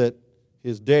man that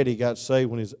his daddy got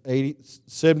saved when he was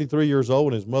 73 years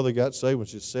old, and his mother got saved when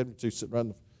she was 72, sitting right in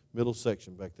the middle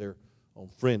section back there on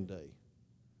Friend Day.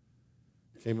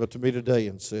 Came up to me today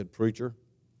and said, Preacher,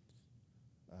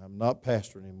 I'm not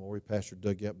pastor anymore. He pastored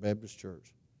Doug Gap Baptist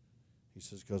Church. He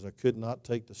says, because I could not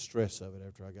take the stress of it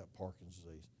after I got Parkinson's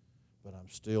disease. But I'm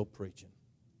still preaching.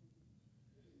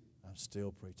 I'm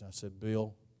still preaching. I said,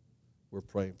 Bill, we're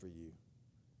praying for you.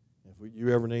 If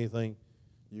you ever need anything,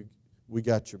 we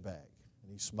got your back.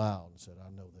 And he smiled and said, I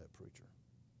know that, preacher.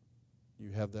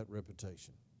 You have that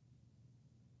reputation.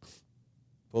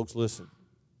 Folks, listen.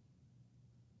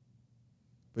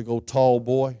 Big old tall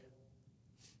boy.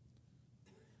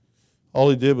 All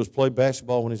he did was play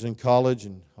basketball when he was in college,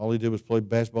 and all he did was play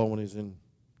basketball when he was in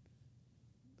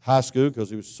high school because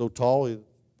he was so tall, he'd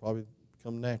probably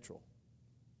become natural.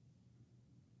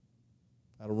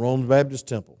 Out of Rome Baptist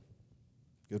Temple.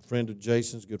 Good friend of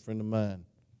Jason's, good friend of mine.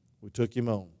 We took him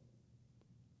on.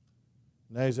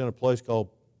 Now he's in a place called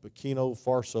Burkina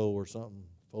Faso or something.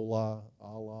 Fola,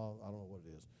 Allah, I don't know what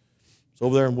it is. It's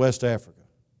over there in West Africa.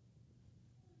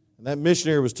 And that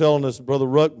missionary was telling us, Brother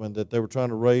Ruckman, that they were trying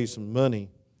to raise some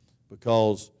money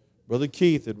because Brother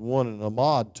Keith had won an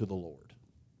Ahmad to the Lord,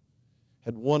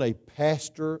 had won a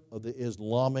pastor of the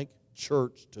Islamic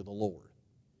church to the Lord.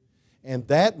 And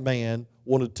that man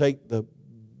wanted to take the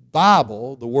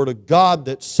Bible, the Word of God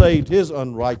that saved his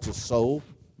unrighteous soul,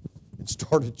 and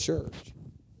start a church.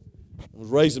 He was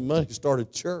raising money to start a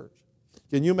church.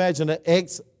 Can you imagine an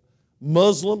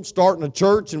ex-Muslim starting a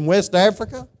church in West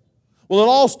Africa? Well, it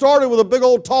all started with a big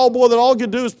old tall boy that all he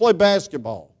could do is play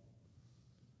basketball.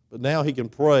 But now he can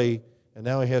pray, and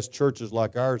now he has churches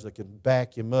like ours that can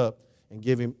back him up and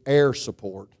give him air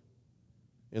support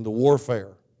in the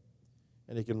warfare.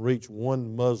 And he can reach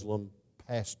one Muslim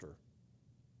pastor,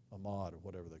 Ahmad or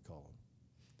whatever they call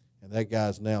him. And that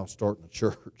guy's now starting a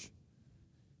church.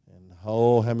 And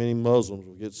how many Muslims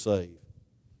will get saved?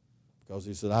 Because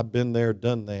he said, I've been there,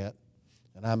 done that,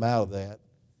 and I'm out of that,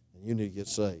 and you need to get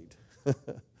saved.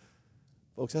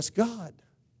 Folks, that's God.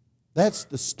 That's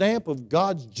the stamp of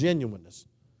God's genuineness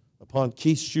upon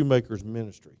Keith Shoemaker's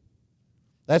ministry.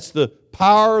 That's the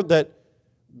power that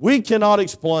we cannot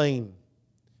explain.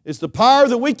 It's the power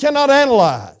that we cannot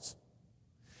analyze.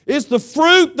 It's the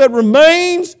fruit that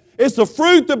remains. It's the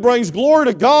fruit that brings glory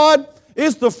to God.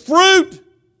 It's the fruit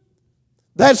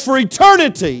that's for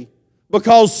eternity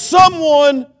because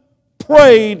someone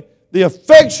prayed the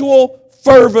effectual,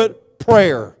 fervent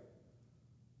prayer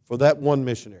for that one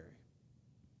missionary.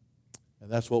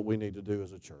 And that's what we need to do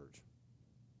as a church.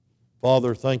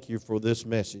 Father, thank you for this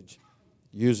message.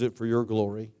 Use it for your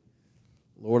glory.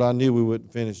 Lord, I knew we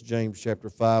wouldn't finish James chapter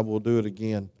 5. We'll do it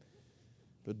again.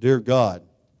 But dear God,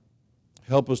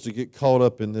 help us to get caught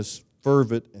up in this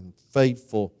fervent and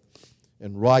faithful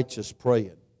and righteous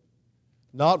praying.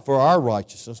 Not for our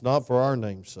righteousness, not for our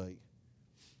name's sake,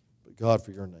 but God,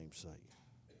 for your name's sake.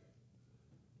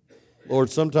 Lord,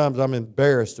 sometimes I'm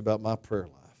embarrassed about my prayer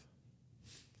life.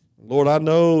 Lord, I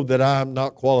know that I'm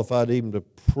not qualified even to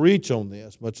preach on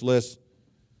this, much less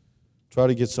try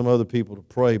to get some other people to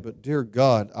pray. But dear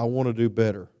God, I want to do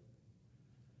better.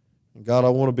 And God, I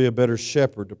want to be a better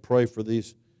shepherd to pray for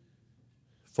these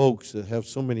folks that have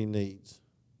so many needs,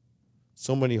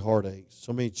 so many heartaches,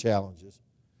 so many challenges,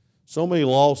 so many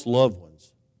lost loved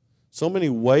ones, so many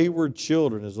wayward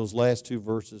children, as those last two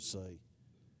verses say.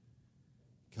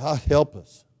 God, help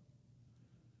us.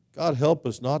 God, help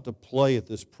us not to play at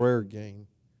this prayer game,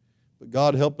 but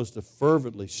God, help us to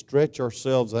fervently stretch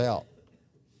ourselves out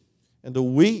and to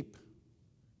weep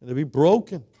and to be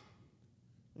broken.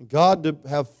 And God, to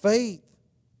have faith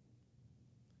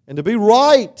and to be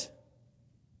right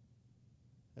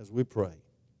as we pray,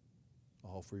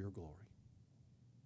 all for your glory.